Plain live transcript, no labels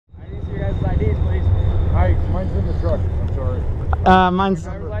the truck? I'm sorry. Mine's...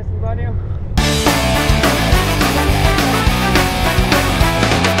 Driver's license on you?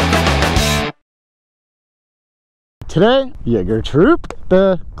 Today, Jaeger Troop,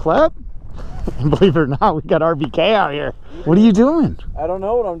 the club. Believe it or not, we got RBK out here. What are you doing? I don't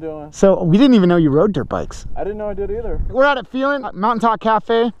know what I'm doing. So, we didn't even know you rode dirt bikes. I didn't know I did either. We're out at Feeling Mountaintop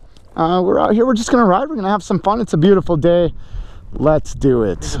Cafe. We're out here, we're just gonna ride, we're gonna have some fun. It's a beautiful day. Let's do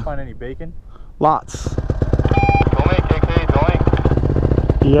it. Did you find any bacon? Lots. Doink, KK,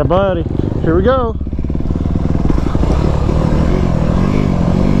 doink. Yeah, buddy. Here we go.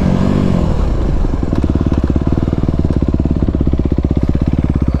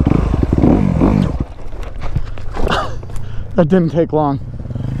 That didn't take long.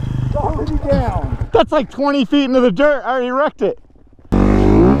 It's already down. That's like 20 feet into the dirt. I already wrecked it.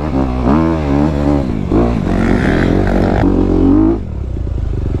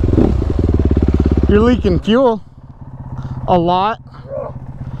 You're leaking fuel. A lot.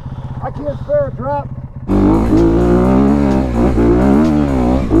 I can't spare a drop.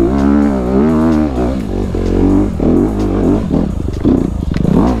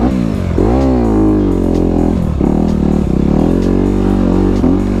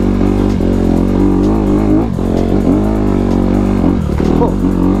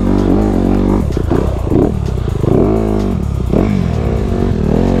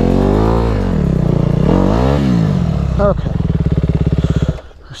 Okay.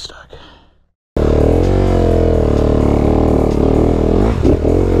 We're stuck.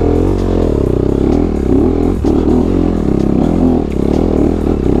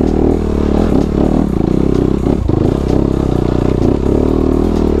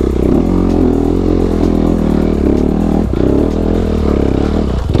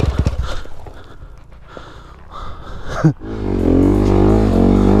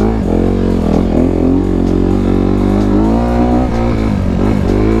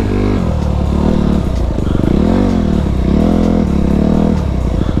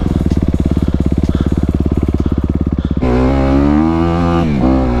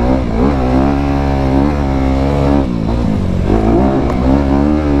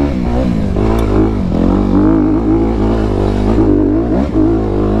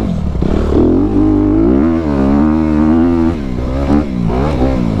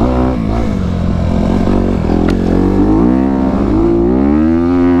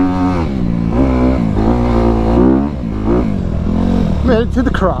 Made it to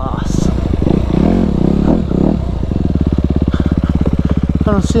the cross.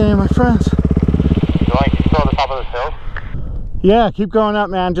 I don't see any of my friends. Doink, you still at the top of this hill? Yeah, keep going up,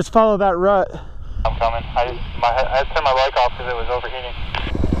 man. Just follow that rut. I'm coming. I had to turn my bike off because it was overheating.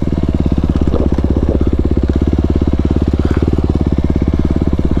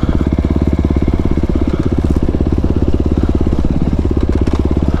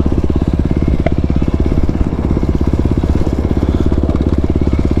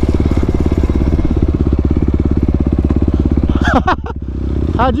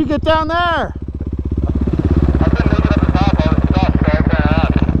 How'd you get down there? I couldn't make it up the top. I was stuck, so I turned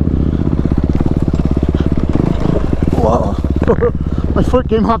around. Whoa. My foot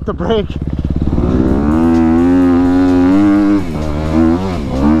came off the brake.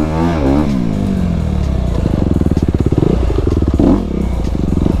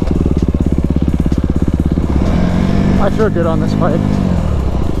 I feel good on this bike.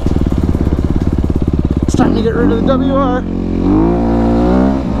 It's time to get rid of the WR.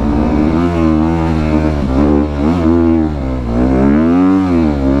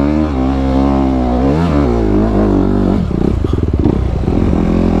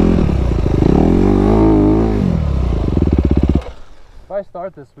 If I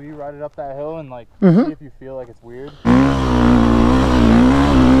start this, will you ride it up that hill and like see if you feel like it's weird?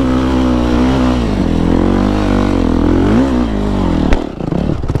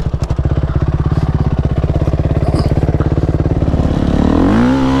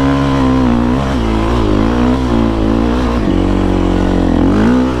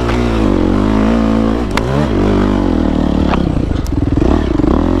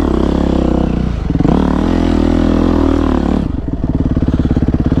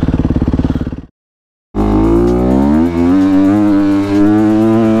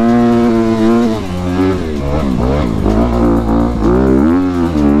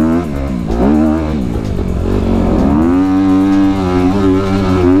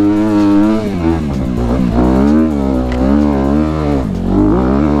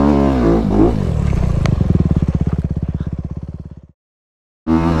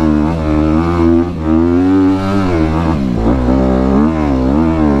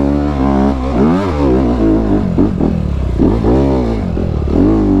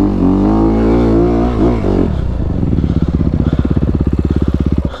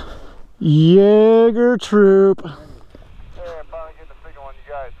 Jaeger Troop. Hey, I'm finally getting a signal on you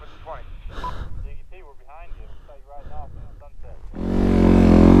guys. What's the 20? You can see we're behind you. It's like riding off in the sunset.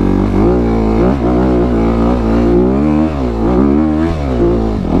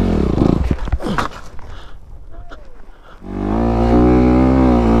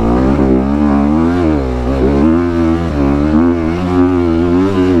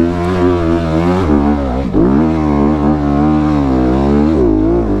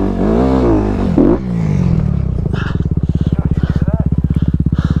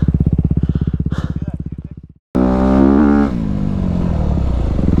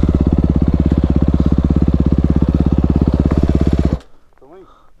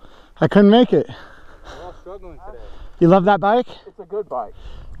 I couldn't make it. We're all struggling today. You love that bike? It's a good bike.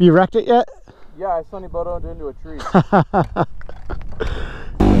 You wrecked it yet? Yeah, I sunny boatoed into a tree.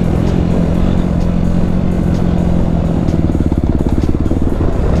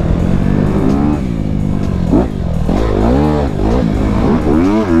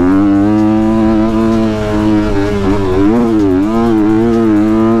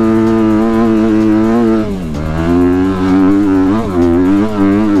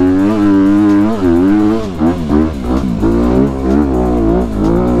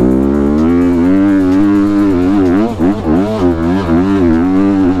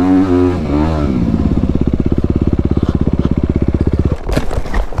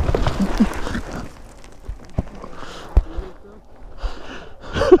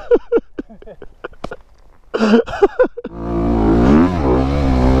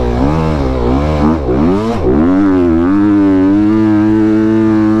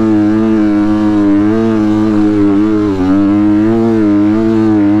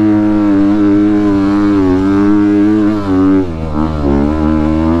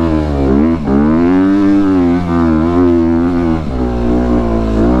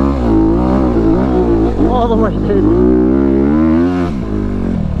 All the way, baby.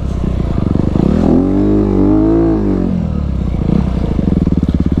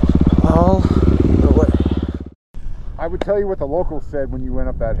 All the way. I would tell you what the locals said when you went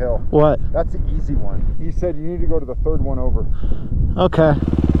up that hill. What? That's the easy one. He said you need to go to the third one over. Okay.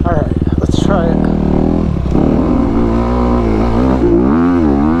 All right. Let's try it.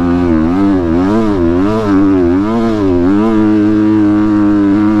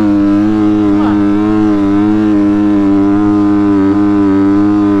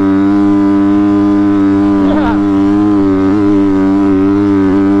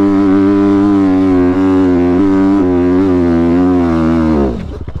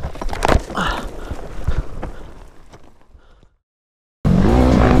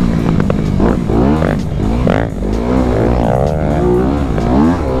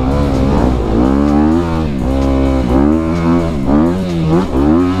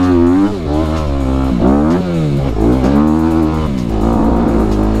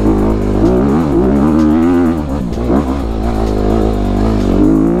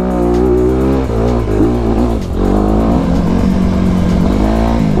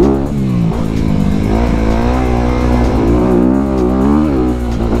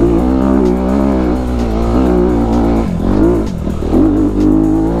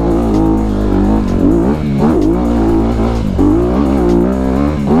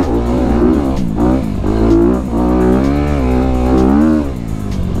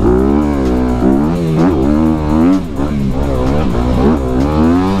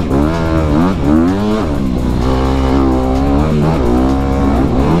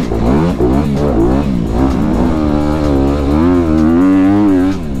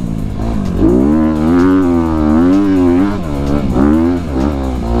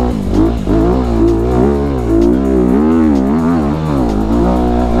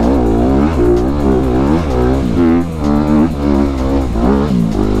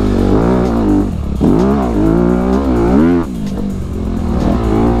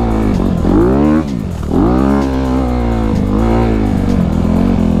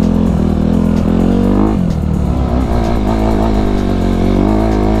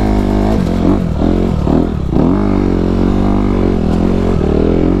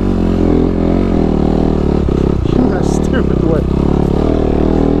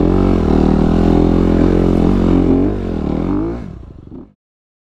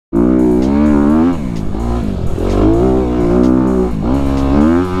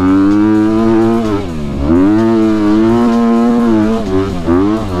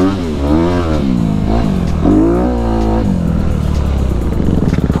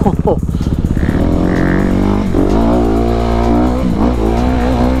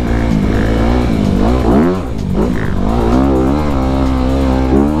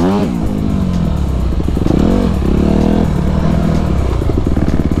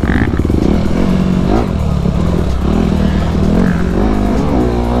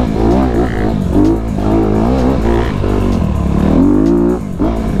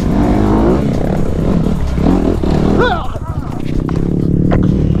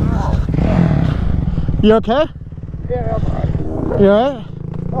 You okay? Yeah, I'm alright. You alright?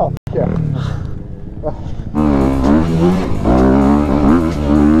 Oh, yeah.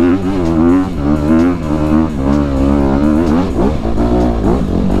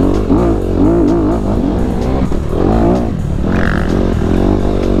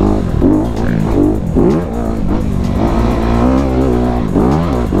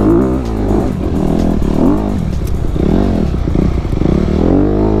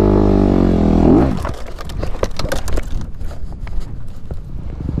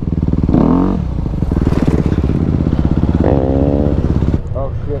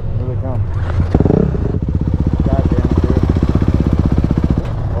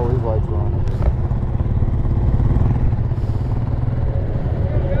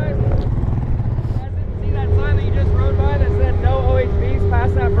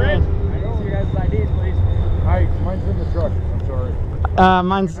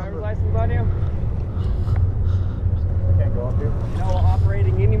 Mine's... Driver's license on you? I can't go up here. No,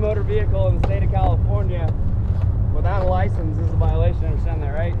 operating any motor vehicle in the state of California without a license is a violation. Understand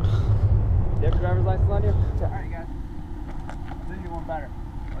that, right? Do you have a driver's license on you? Yeah. Alright, guys. I'll do you one better.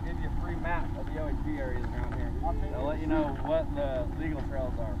 I'll give you a free map of the OHV areas around here. I'll let you know what the legal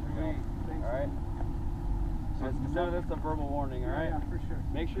trails are for you. Alright? Just consider this a verbal warning, alright? Yeah, for sure.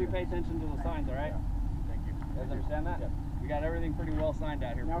 Make sure you pay attention to the signs, alright? Thank you. You guys understand that? Yeah. We got everything pretty well signed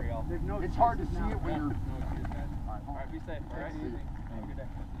out here for y'all. It's hard to see it when you're... Alright, be safe, alright? Have a good day.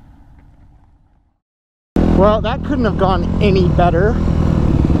 Well, that couldn't have gone any better.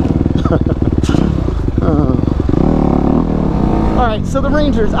 Alright, so the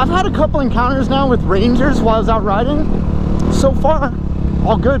Rangers. I've had a couple encounters now with Rangers while I was out riding. So far,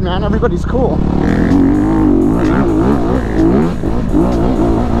 all good, man. Everybody's cool.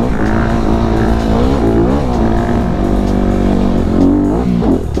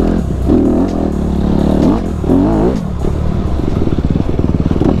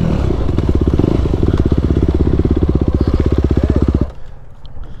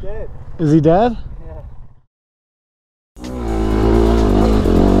 Is he dead? Yeah.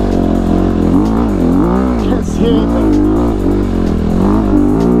 Can't see anything.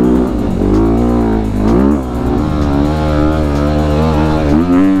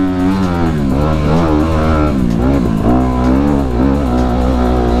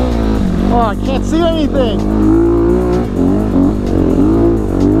 Oh, I can't see anything.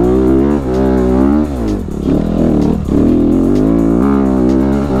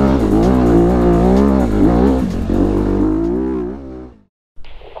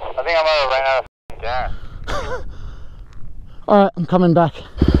 Alright, I'm coming back.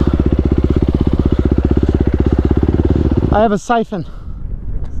 I have a siphon. You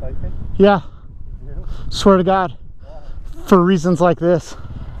have a siphon? Yeah. You do? Swear to God. For reasons like this.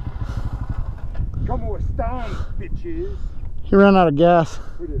 Come on, stand, bitches. He ran out of gas.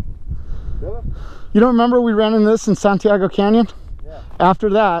 Who did? Philip? You don't remember we ran into this in Santiago Canyon? Yeah. After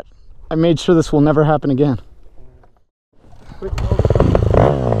that, I made sure this will never happen again. Quick,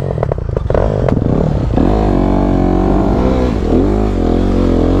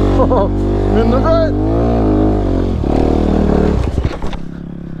 Oh, in the rut.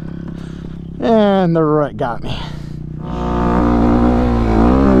 And the rut got me.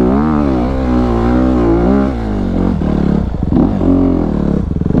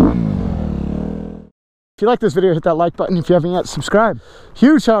 If you like this video, hit that like button. If you haven't yet, subscribe.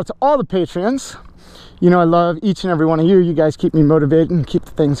 Huge shout out to all the patrons. You know I love each and every one of you. You guys keep me motivated and keep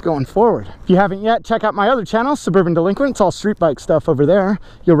the things going forward. If you haven't yet, check out my other channel, Suburban Delinquent. It's all street bike stuff over there.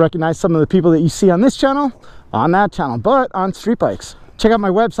 You'll recognize some of the people that you see on this channel, on that channel, but on street bikes. Check out my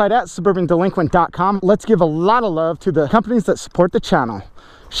website at suburbandelinquent.com. Let's give a lot of love to the companies that support the channel.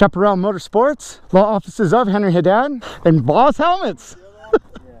 Chaparral Motorsports, law offices of Henry Haddad, and Voss Helmets.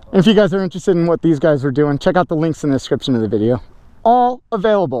 And if you guys are interested in what these guys are doing, check out the links in the description of the video. All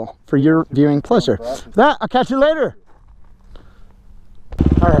available for your viewing pleasure. For that, I'll catch you later.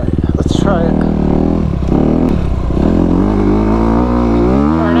 All right, let's try it. All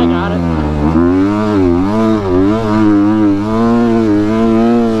right, I got it.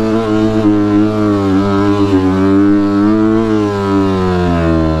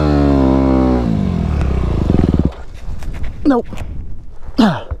 Nope.